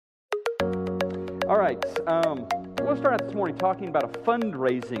All right, we'll start out this morning talking about a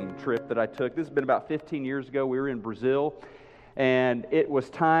fundraising trip that I took. This has been about 15 years ago. We were in Brazil, and it was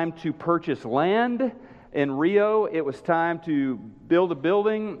time to purchase land in Rio. It was time to build a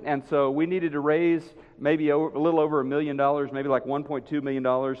building, and so we needed to raise maybe a little over $1 million, maybe like $1.2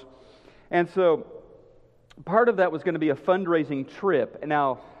 million. And so part of that was going to be a fundraising trip.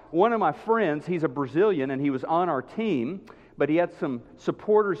 Now, one of my friends, he's a Brazilian, and he was on our team, but he had some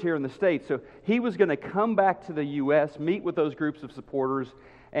supporters here in the States. So he was going to come back to the U.S., meet with those groups of supporters,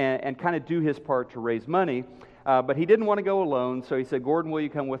 and kind of do his part to raise money. But he didn't want to go alone, so he said, "Gordon, will you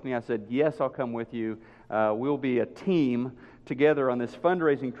come with me?" I said, "Yes, I'll come with you. We'll be a team together on this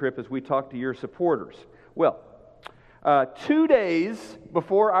fundraising trip as we talk to your supporters." Well, 2 days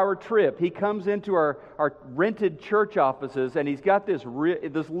before our trip, he comes into our rented church offices, and he's got this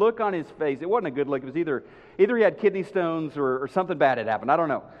look on his face. It wasn't a good look. It was either he had kidney stones or something bad had happened. I don't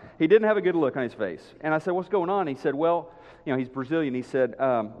know. He didn't have a good look on his face. And I said, "What's going on?" He said, "Well, he's Brazilian." He said,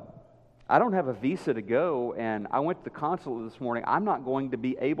 "I don't have a visa to go, and I went to the consulate this morning. I'm not going to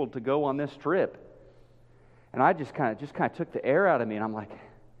be able to go on this trip." And I just kind of took the air out of me, and I'm like,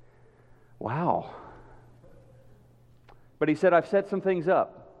 wow. But he said, "I've set some things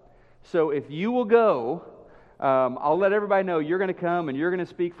up. So if you will go, I'll let everybody know you're going to come and you're going to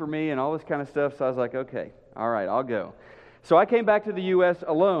speak for me and all this kind of stuff." So I was like, okay, all right, I'll go. So I came back to the U.S.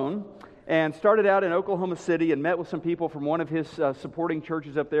 alone and started out in Oklahoma City and met with some people from one of his supporting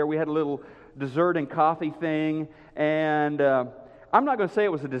churches up there. We had a little dessert and coffee thing, and I'm not going to say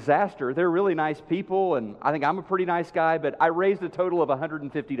it was a disaster. They're really nice people, and I think I'm a pretty nice guy, but I raised a total of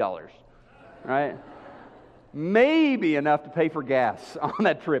 $150, right? Maybe enough to pay for gas on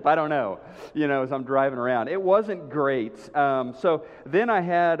that trip. I don't know, as I'm driving around. It wasn't great. So then I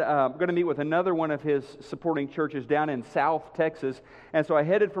had going to meet with another one of his supporting churches down in South Texas. And so I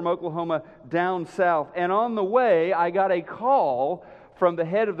headed from Oklahoma down south. And on the way, I got a call from the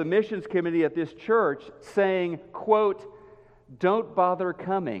head of the missions committee at this church saying, quote, "Don't bother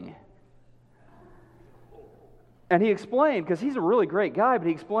coming." And he explained, because he's a really great guy, but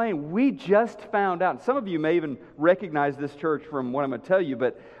he explained, we just found out. Some of you may even recognize this church from what I'm going to tell you,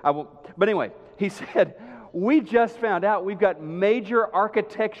 but I won't. But anyway, he said, "We just found out we've got major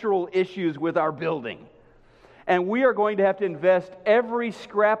architectural issues with our building. And we are going to have to invest every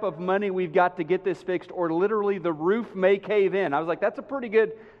scrap of money we've got to get this fixed, or literally the roof may cave in." I was like, that's a pretty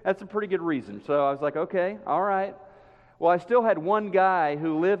good reason. So I was like, okay, all right. Well, I still had one guy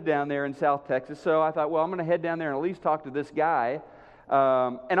who lived down there in South Texas, so I thought, well, I'm going to head down there and at least talk to this guy.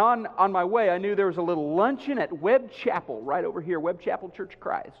 And on my way, I knew there was a little luncheon at Webb Chapel, right over here, Webb Chapel Church of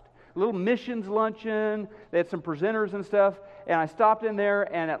Christ. A little missions luncheon. They had some presenters and stuff, and I stopped in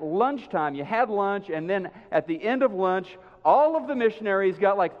there, and at lunchtime, you had lunch, and then at the end of lunch, all of the missionaries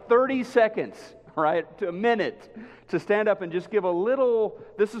got like 30 seconds, right, to a minute, to stand up and just give a little,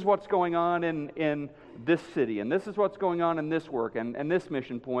 this is what's going on in this city, and this is what's going on in this work, and this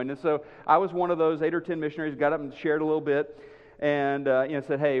mission point. And so I was one of those 8 or 10 missionaries, got up and shared a little bit, and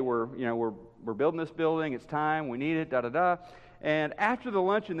said, "Hey, we're building this building, it's time, we need it, da-da-da." And after the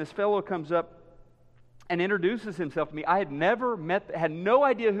luncheon, this fellow comes up and introduces himself to me. I had never had no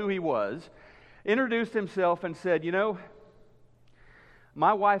idea who he was, introduced himself and said,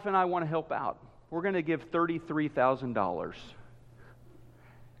 "My wife and I want to help out. We're going to give $33,000.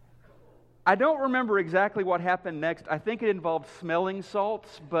 I don't remember exactly what happened next. I think it involved smelling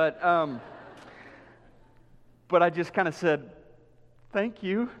salts, but I just kind of said, "Thank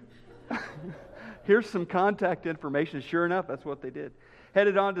you." Here's some contact information. Sure enough, that's what they did.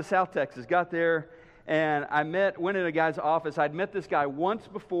 Headed on to South Texas, got there, and went in a guy's office. I'd met this guy once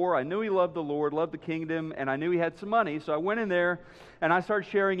before. I knew he loved the Lord, loved the kingdom, and I knew he had some money. So I went in there, and I started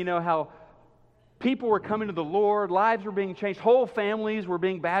sharing, how people were coming to the Lord, lives were being changed, whole families were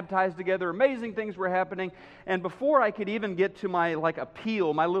being baptized together, amazing things were happening. And before I could even get to my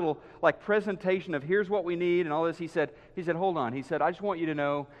appeal, my little presentation of here's what we need and all this, he said, "Hold on." He said, "I just want you to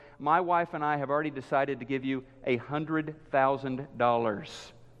know, my wife and I have already decided to give you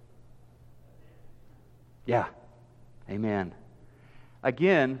 $100,000. Yeah, amen.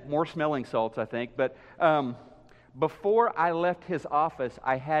 Again, more smelling salts, I think, but before I left his office,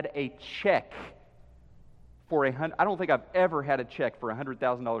 I had a check for I don't think I've ever had a check for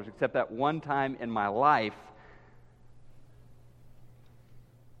 $100,000 except that one time in my life.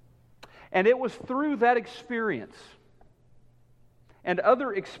 And it was through that experience and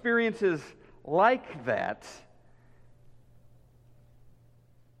other experiences like that,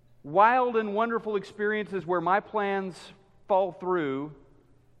 wild and wonderful experiences where my plans fall through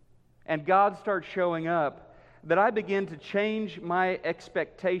and God starts showing up, that I begin to change my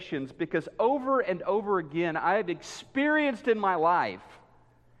expectations, because over and over again I have experienced in my life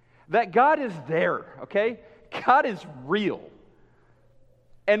that God is there, okay? God is real.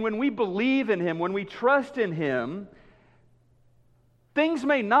 And when we believe in Him, when we trust in Him, things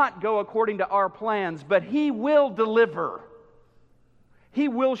may not go according to our plans, but He will deliver. He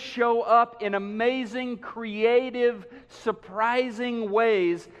will show up in amazing, creative, surprising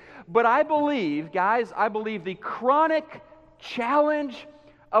ways. But I believe, guys, I believe the chronic challenge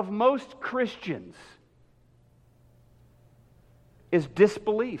of most Christians is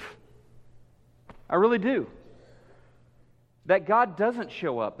disbelief. I really do. That God doesn't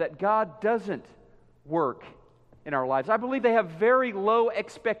show up, that God doesn't work in our lives. I believe they have very low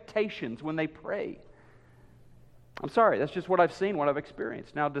expectations when they pray. I'm sorry, that's just what I've seen, what I've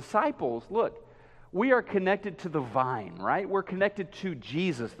experienced. Now, disciples, look, we are connected to the vine, right? We're connected to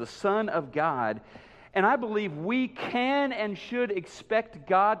Jesus, the Son of God. And I believe we can and should expect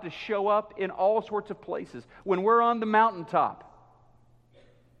God to show up in all sorts of places. When we're on the mountaintop,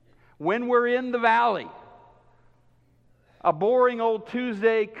 when we're in the valley, a boring old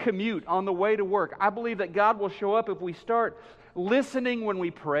Tuesday commute on the way to work, I believe that God will show up if we start listening when we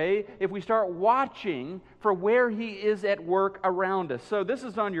pray, if we start watching for where He is at work around us. So this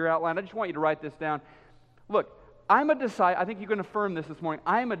is on your outline. I just want you to write this down. Look, I'm a disciple. I think you can affirm this morning.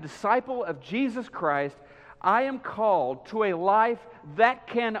 I am a disciple of Jesus Christ. I am called to a life that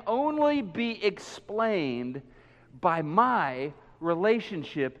can only be explained by my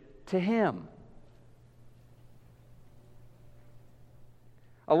relationship to Him.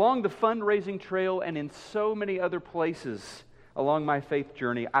 Along the fundraising trail and in so many other places along my faith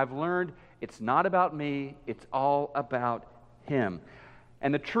journey, I've learned it's not about me, it's all about Him.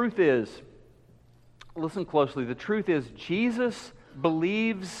 And the truth is, listen closely, the truth is Jesus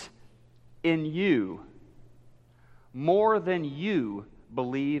believes in you more than you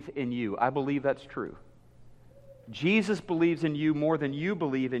believe in you. I believe that's true. Jesus believes in you more than you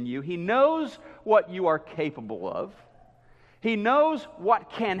believe in you. He knows what you are capable of. He knows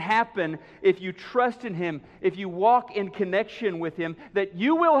what can happen if you trust in Him, if you walk in connection with Him, that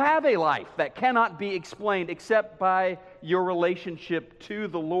you will have a life that cannot be explained except by your relationship to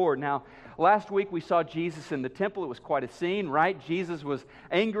the Lord. Now, last week we saw Jesus in the temple. It was quite a scene, right? Jesus was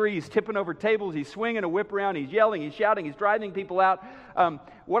angry. He's tipping over tables. He's swinging a whip around. He's yelling. He's shouting. He's driving people out.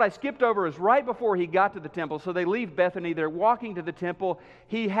 What I skipped over is right before He got to the temple. So they leave Bethany. They're walking to the temple.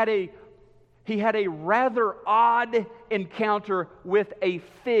 He had a rather odd encounter with a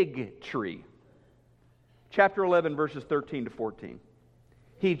fig tree. Chapter 11, verses 13 to 14.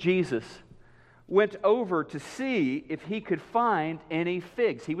 He, Jesus, went over to see if He could find any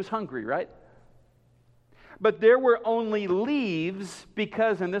figs. He was hungry, right? But there were only leaves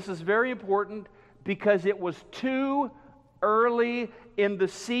because, and this is very important, because it was too early in the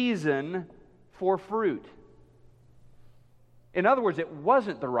season for fruit. In other words, it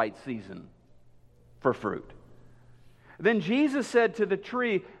wasn't the right season for fruit. Then Jesus said to the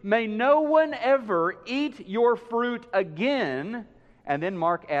tree, "May no one ever eat your fruit again." And then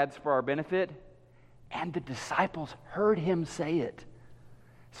Mark adds for our benefit, and the disciples heard Him say it.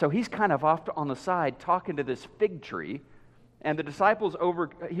 So He's kind of off on the side talking to this fig tree, and the disciples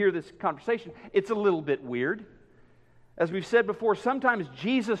overhear this conversation. It's a little bit weird. As we've said before, sometimes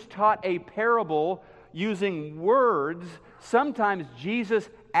Jesus taught a parable using words. Sometimes Jesus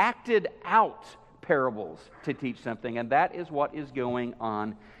acted out parables to teach something, and that is what is going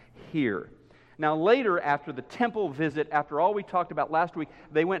on here. Now later, after the temple visit, after all we talked about last week,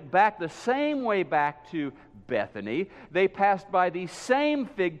 they went back the same way back to Bethany. They passed by the same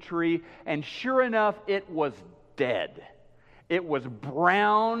fig tree, and sure enough, it was dead. It was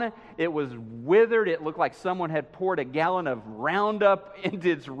brown, it was withered, it looked like someone had poured a gallon of Roundup into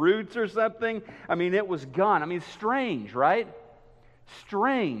its roots or something. I mean, it was gone. I mean, strange, right?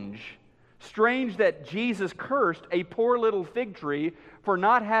 Strange that Jesus cursed a poor little fig tree for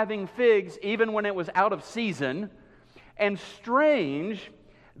not having figs even when it was out of season. And strange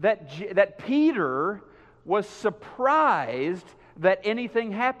that Peter was surprised that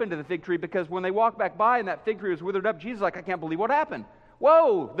anything happened to the fig tree, because when they walked back by and that fig tree was withered up, Jesus was like, "I can't believe what happened.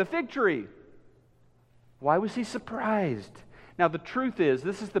 Whoa, the fig tree." Why was He surprised? Now the truth is,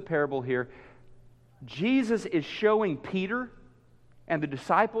 this is the parable here. Jesus is showing Peter and the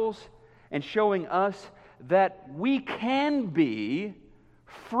disciples and showing us that we can be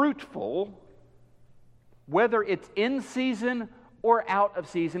fruitful whether it's in season or out of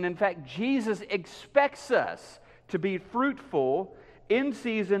season. In fact, Jesus expects us to be fruitful in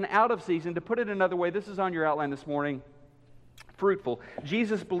season, out of season. To put it another way, this is on your outline this morning. fruitful.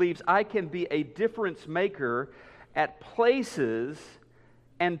 Jesus believes I can be a difference maker at places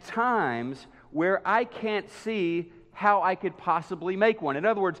and times where I can't see how I could possibly make one. In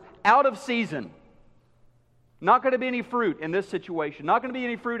other words, out of season. Not going to be any fruit in this situation. Not going to be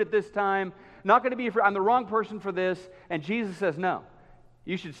any fruit at this time. Not going to be fruit. I'm the wrong person for this. And Jesus says, no.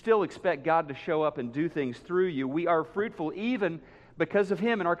 You should still expect God to show up and do things through you. We are fruitful even because of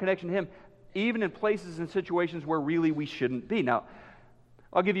Him and our connection to Him, even in places and situations where really we shouldn't be. Now,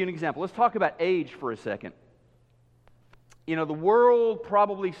 I'll give you an example. Let's talk about age for a second. You know, the world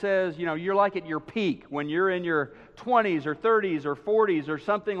probably says, you know, you're like at your peak when you're in your 20s or 30s or 40s or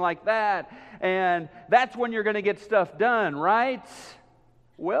something like that, and that's when you're going to get stuff done, right?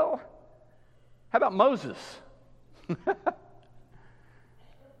 Well, how about Moses?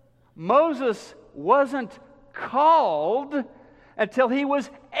 Moses wasn't called until he was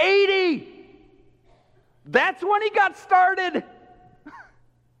 80. That's when he got started.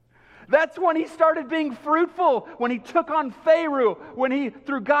 That's when he started being fruitful, when he took on Pharaoh, when he,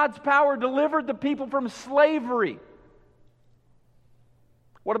 through God's power, delivered the people from slavery.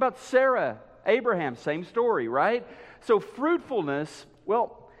 What about Sarah, Abraham? Same story, right? So fruitfulness,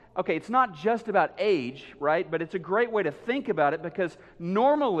 well, okay, it's not just about age, right? But it's a great way to think about it because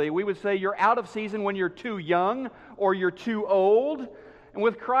normally we would say you're out of season when you're too young or you're too old. And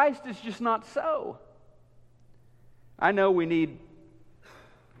with Christ, it's just not so. I know we need...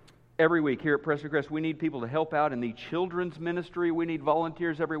 Every week here at Presbyterian Crest, we need people to help out in the children's ministry. We need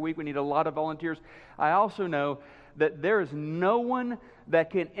volunteers every week. We need a lot of volunteers. I also know that there is no one that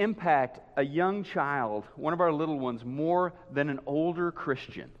can impact a young child, one of our little ones, more than an older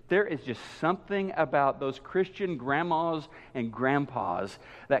Christian. There is just something about those Christian grandmas and grandpas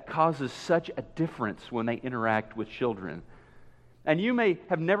that causes such a difference when they interact with children. And you may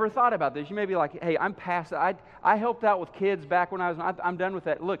have never thought about this. You may be like, hey, I'm past it. I helped out with kids back when I'm done with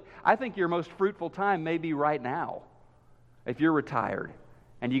that. Look, I think your most fruitful time may be right now if you're retired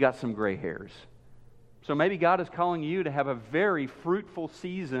and you got some gray hairs. So maybe God is calling you to have a very fruitful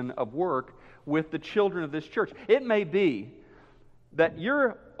season of work with the children of this church. It may be that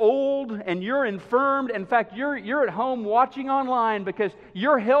you're old and you're infirmed. In fact, you're at home watching online because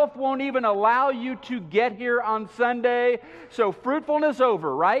your health won't even allow you to get here on Sunday. So fruitfulness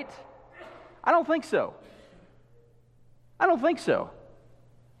over, right? I don't think so. I don't think so.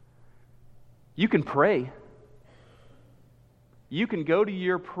 You can pray. You can go to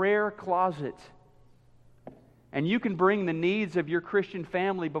your prayer closet and you can bring the needs of your Christian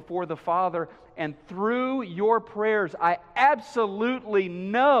family before the Father. And through your prayers, I absolutely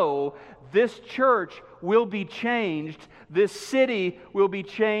know this church will be changed, this city will be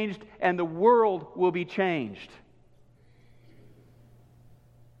changed, and the world will be changed.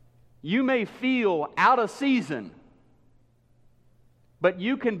 You may feel out of season, but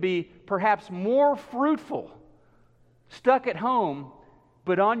you can be perhaps more fruitful, stuck at home,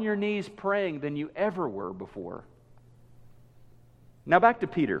 but on your knees praying than you ever were before. Now back to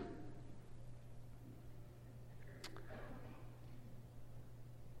Peter.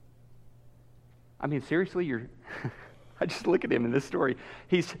 I mean, seriously, I just look at him in this story.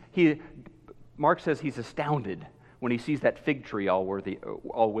 Mark says he's astounded when he sees that fig tree all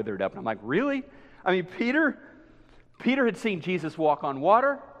withered up. And I'm like, really? I mean, Peter had seen Jesus walk on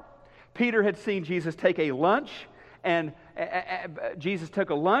water. Peter had seen Jesus take a lunch, and Jesus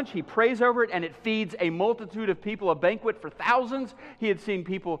took a lunch, he prays over it, and it feeds a multitude of people, a banquet for thousands. He had seen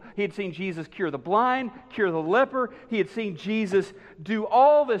Jesus cure the blind, cure the leper. He had seen Jesus do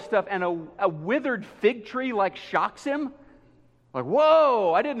all this stuff, and a withered fig tree shocks him. Like,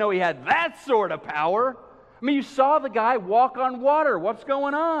 whoa, I didn't know he had that sort of power. I mean, you saw the guy walk on water. What's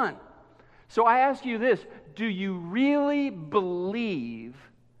going on? So I ask you this, do you really believe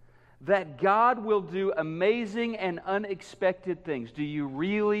that God will do amazing and unexpected things? Do you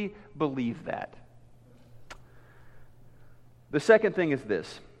really believe that? The second thing is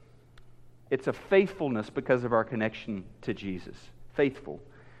this. It's a faithfulness because of our connection to Jesus. Faithful.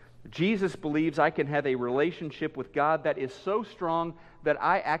 Jesus believes I can have a relationship with God that is so strong that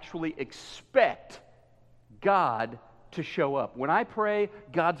I actually expect God to show up. When I pray,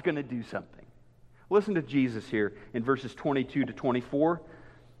 God's going to do something. Listen to Jesus here in verses 22 to 24.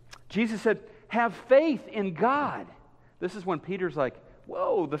 Jesus said, have faith in God. This is when Peter's like,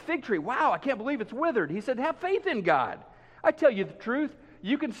 whoa, the fig tree, wow, I can't believe it's withered. He said, have faith in God. I tell you the truth,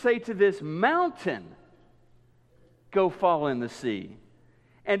 you can say to this mountain, go fall in the sea.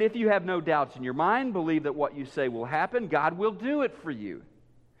 And if you have no doubts in your mind, believe that what you say will happen, God will do it for you.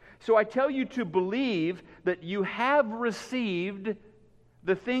 So I tell you to believe that you have received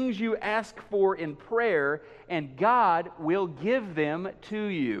the things you ask for in prayer, and God will give them to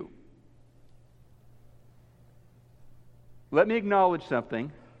you. Let me acknowledge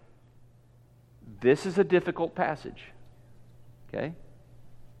something. This is a difficult passage. Okay?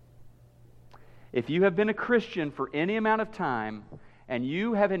 If you have been a Christian for any amount of time and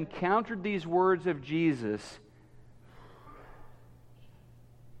you have encountered these words of Jesus,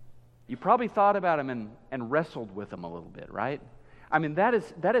 you probably thought about them and wrestled with them a little bit, right? I mean, that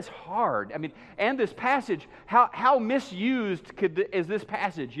is hard. I mean, and this passage, how misused is this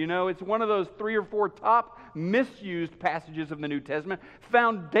passage? You know, it's one of those 3 or 4 top misused passages of the New Testament.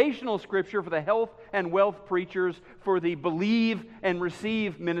 Foundational scripture for the health and wealth preachers, for the believe and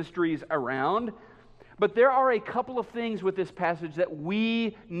receive ministries around. But there are a couple of things with this passage that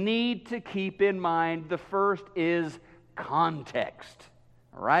we need to keep in mind. The first is context.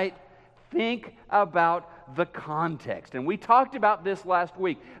 All right? Think about the context. And we talked about this last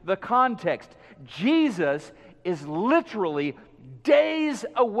week. The context. Jesus is literally days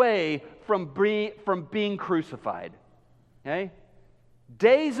away from being crucified. Okay?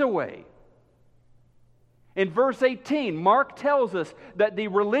 Days away. In verse 18, Mark tells us that the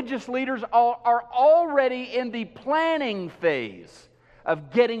religious leaders are already in the planning phase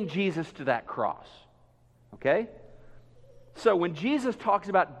of getting Jesus to that cross. Okay? So when Jesus talks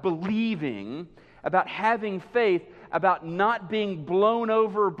about believing, about having faith, about not being blown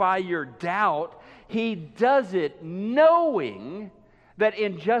over by your doubt, He does it knowing that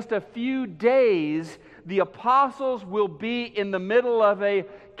in just a few days, the apostles will be in the middle of a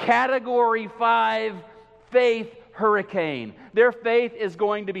Category 5 faith hurricane. Their faith is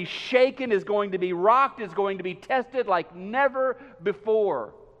going to be shaken, is going to be rocked, is going to be tested like never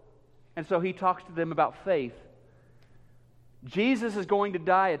before. And so He talks to them about faith. Jesus is going to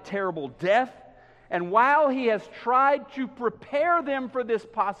die a terrible death, and while He has tried to prepare them for this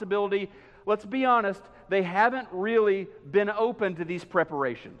possibility, let's be honest, they haven't really been open to these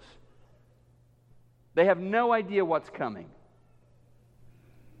preparations. They have no idea what's coming.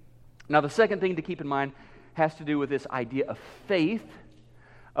 Now, the second thing to keep in mind has to do with this idea of faith,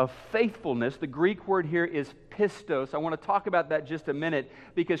 of faithfulness. The Greek word here is pistos. I want to talk about that just a minute,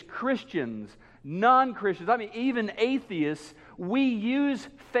 because Christians, non-Christians, I mean even atheists, we use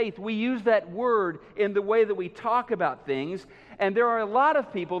faith, we use that word in the way that we talk about things, and there are a lot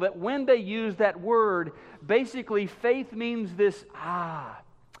of people that when they use that word, basically faith means this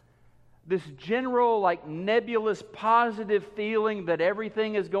general, like nebulous, positive feeling that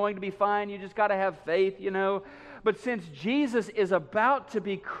everything is going to be fine. You just got to have faith, you know. But since Jesus is about to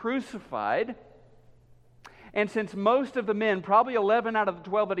be crucified, and since most of the men, probably 11 out of the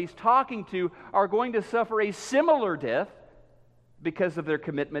 12 that He's talking to, are going to suffer a similar death because of their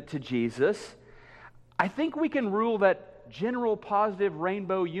commitment to Jesus, I think we can rule that general positive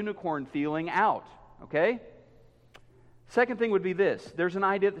rainbow unicorn feeling out, okay? Second thing would be this. There's an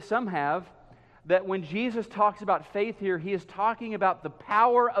idea that some have that when Jesus talks about faith here, He is talking about the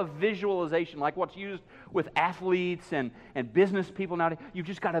power of visualization, like what's used with athletes and business people nowadays. You've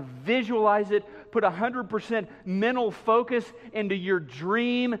just got to visualize it, put 100% mental focus into your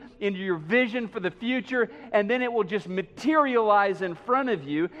dream, into your vision for the future, and then it will just materialize in front of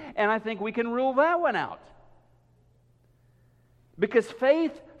you, and I think we can rule that one out. Because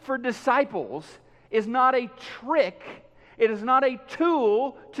faith for disciples is not a trick. It is not a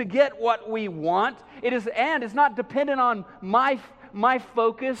tool to get what we want. It's not dependent on my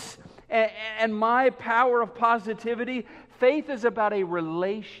focus and my power of positivity. Faith is about a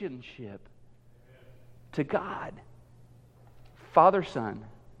relationship to God. Father-son,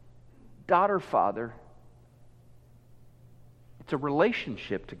 daughter-father. It's a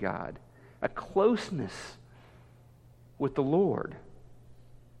relationship to God, a closeness with the Lord.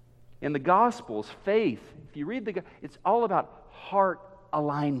 In the Gospels, faith, if you read it's all about heart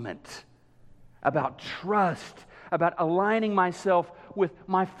alignment, about trust, about aligning myself with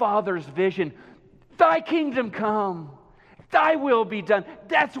my Father's vision. Thy kingdom come, Thy will be done.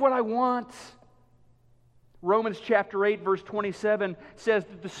 That's what I want. Romans chapter 8, verse 27 says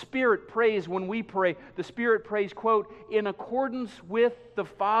that the Spirit prays when we pray. The Spirit prays, quote, in accordance with the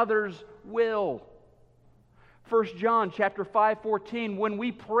Father's will. 1 John chapter 5:14, when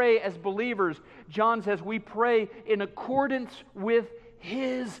we pray as believers, John says we pray in accordance with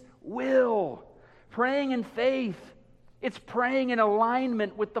His will. Praying in faith. It's praying in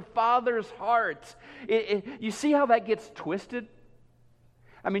alignment with the Father's heart. You see how that gets twisted?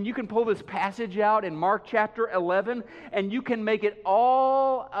 I mean, you can pull this passage out in Mark chapter 11, and you can make it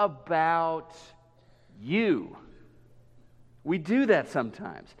all about you. We do that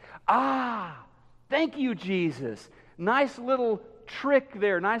sometimes. Thank you, Jesus. Nice little trick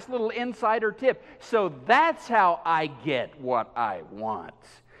there, nice little insider tip. So that's how I get what I want.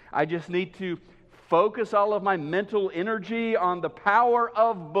 I just need to focus all of my mental energy on the power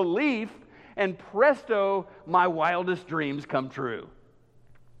of belief, and presto, my wildest dreams come true.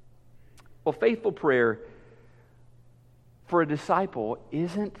 Well, faithful prayer for a disciple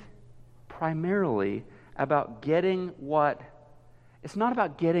isn't primarily about it's not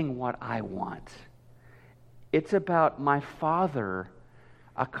about getting what I want. It's about my Father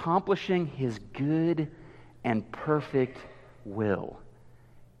accomplishing His good and perfect will.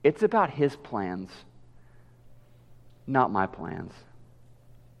 It's about His plans, not my plans.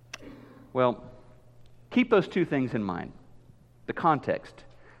 Well, keep those two things in mind. The context,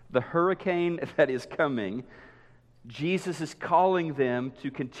 the hurricane that is coming. Jesus is calling them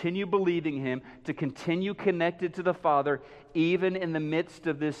to continue believing Him, to continue connected to the Father, even in the midst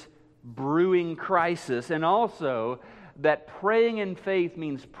of this brewing crisis. And also that praying in faith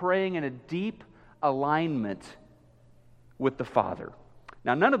means praying in a deep alignment with the Father.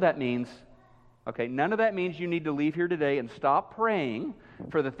 Now, none of that means you need to leave here today and stop praying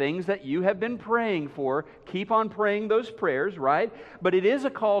for the things that you have been praying for. Keep on praying those prayers, right? But it is a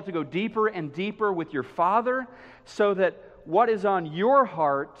call to go deeper and deeper with your Father so that what is on your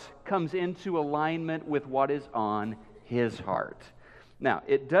heart comes into alignment with what is on His heart. Now,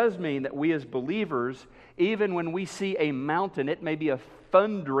 it does mean that we as believers, even when we see a mountain, it may be a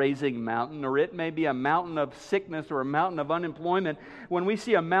fundraising mountain, or it may be a mountain of sickness or a mountain of unemployment. When we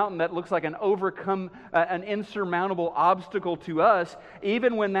see a mountain that looks like an insurmountable obstacle to us,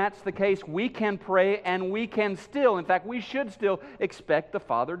 even when that's the case, we can pray and we can still, in fact, we should still expect the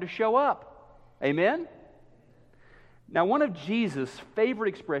Father to show up. Amen? Now, one of Jesus' favorite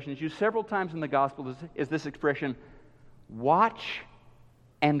expressions, used several times in the Gospel, is this expression, watch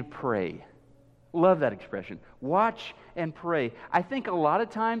and pray. Love that expression. Watch and pray. I think a lot of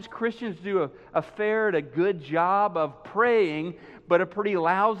times Christians do a fair and a good job of praying, but a pretty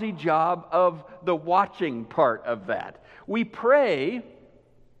lousy job of the watching part of that. We pray,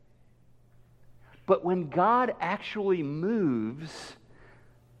 but when God actually moves,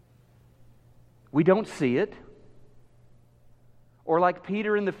 we don't see it. Or like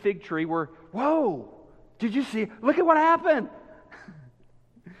Peter in the fig tree, where, whoa, did you see? Look at what happened.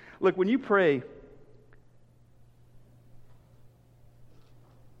 Look, when you pray,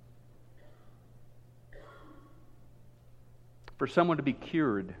 for someone to be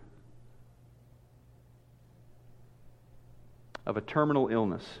cured of a terminal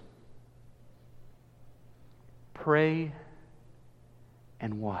illness, pray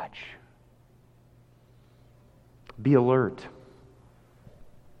and watch. Be alert.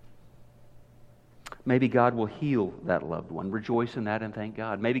 Maybe God will heal that loved one. Rejoice in that and thank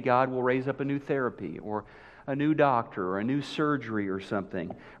God. Maybe God will raise up a new therapy or a new doctor or a new surgery or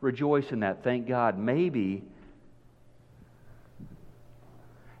something. Rejoice in that. Thank God. Maybe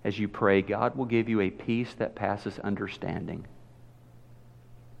as you pray, God will give you a peace that passes understanding.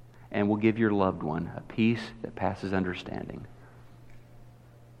 And will give your loved one a peace that passes understanding.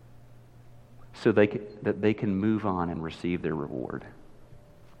 So that they can move on and receive their reward.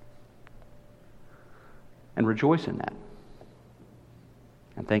 And rejoice in that.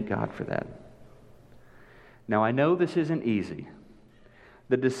 And thank God for that. Now, I know this isn't easy.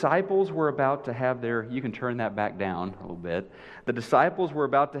 The disciples were about to have you can turn that back down a little bit. The disciples were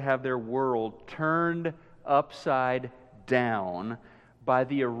about to have their world turned upside down by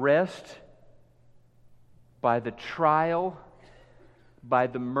the arrest, by the trial, by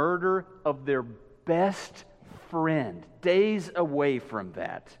the murder of their best friend, days away from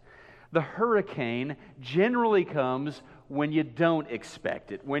that. The hurricane generally comes when you don't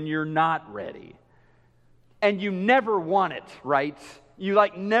expect it, when you're not ready. And you never want it, right? You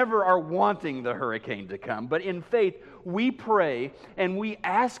never are wanting the hurricane to come. But in faith, we pray and we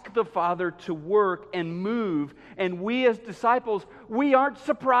ask the Father to work and move. And we as disciples, we aren't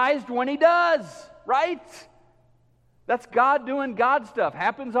surprised when He does, right? That's God doing God stuff.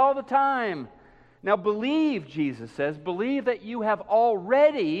 Happens all the time. Now believe, Jesus says, believe that you have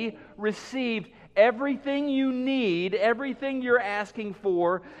already received everything you need, everything you're asking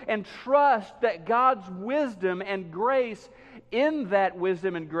for, and trust that God's wisdom and grace, in that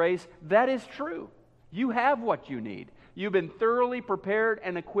wisdom and grace, that is true. You have what you need. You've been thoroughly prepared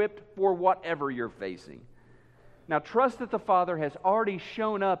and equipped for whatever you're facing. Now trust that the Father has already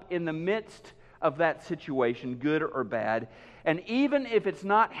shown up in the midst of that situation, good or bad. And even if it's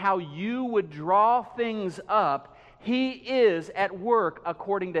not how you would draw things up, He is at work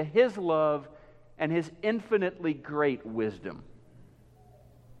according to His love and His infinitely great wisdom.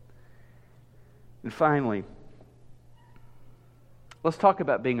 And finally, Let's talk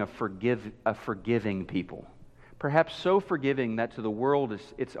about being a forgiving people. Perhaps so forgiving that to the world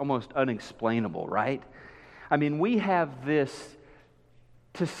it's almost unexplainable, right? I mean, we have this,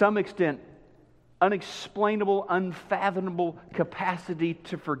 to some extent, unexplainable, unfathomable capacity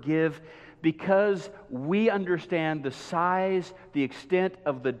to forgive because we understand the size, the extent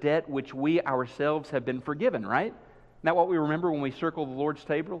of the debt which we ourselves have been forgiven, right? Isn't that what we remember when we circle the Lord's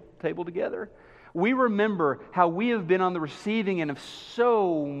table together? We remember how we have been on the receiving end of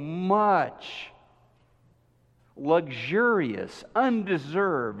so much luxurious,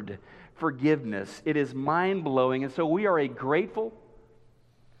 undeserved forgiveness. It is mind-blowing. And so we are a grateful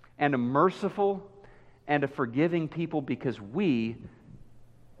and a merciful and a forgiving people because we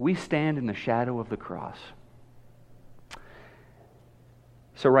stand in the shadow of the cross.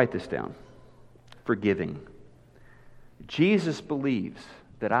 So write this down. Forgiving. Jesus believes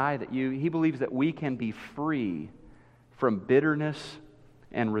he believes that we can be free from bitterness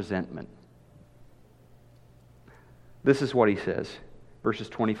and resentment. This is what he says, verses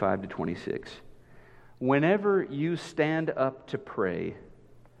 25 to 26. Whenever you stand up to pray,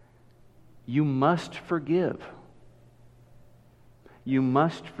 you must forgive. You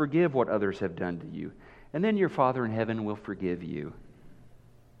must forgive what others have done to you, and then your Father in heaven will forgive you.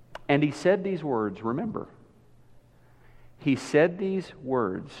 And he said these words, remember. He said these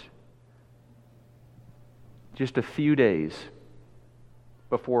words just a few days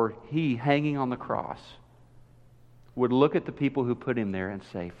before he, hanging on the cross, would look at the people who put him there and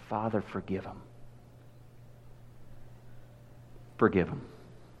say, Father, forgive them. Forgive them.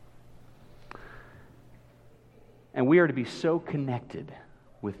 And we are to be so connected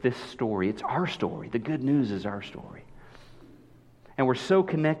with this story. It's our story. The good news is our story. And we're so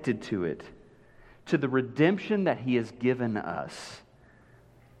connected to it, to the redemption that he has given us,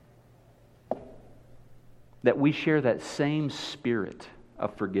 that we share that same spirit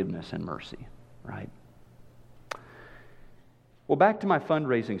of forgiveness and mercy, right? Well, back to my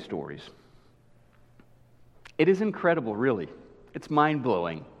fundraising stories. It is incredible, really. It's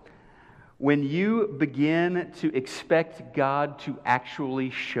mind-blowing when you begin to expect God to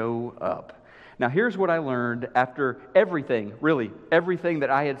actually show up. Now, here's what I learned after everything that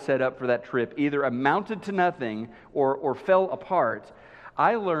I had set up for that trip either amounted to nothing or fell apart.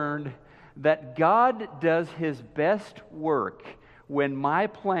 I learned that God does his best work when my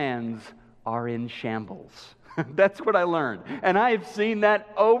plans are in shambles. That's what I learned. And I have seen that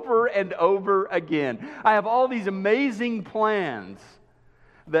over and over again. I have all these amazing plans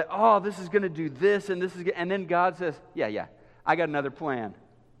that, this is going to do this and this is, and then God says, yeah, I got another plan.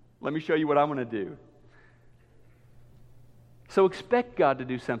 Let me show you what I'm going to do. So expect God to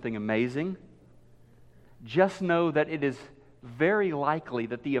do something amazing. Just know that it is very likely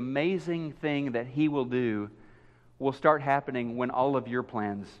that the amazing thing that he will do will start happening when all of your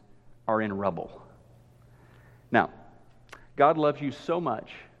plans are in rubble. Now, God loves you so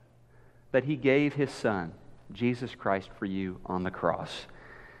much that he gave his Son, Jesus Christ, for you on the cross.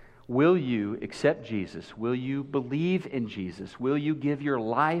 Will you accept Jesus? Will you believe in Jesus? Will you give your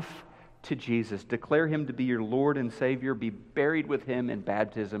life to Jesus? Declare him to be your Lord and Savior? Be buried with him in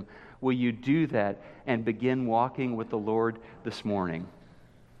baptism? Will you do that and begin walking with the Lord this morning?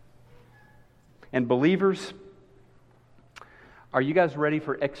 And believers, are you guys ready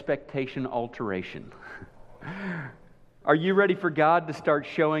for expectation alteration? Are you ready for God to start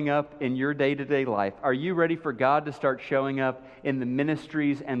showing up in your day-to-day life? Are you ready for God to start showing up in the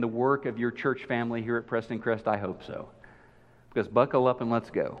ministries and the work of your church family here at Preston Crest? I hope so. Because buckle up and let's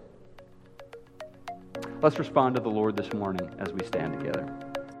go. Let's respond to the Lord this morning as we stand together.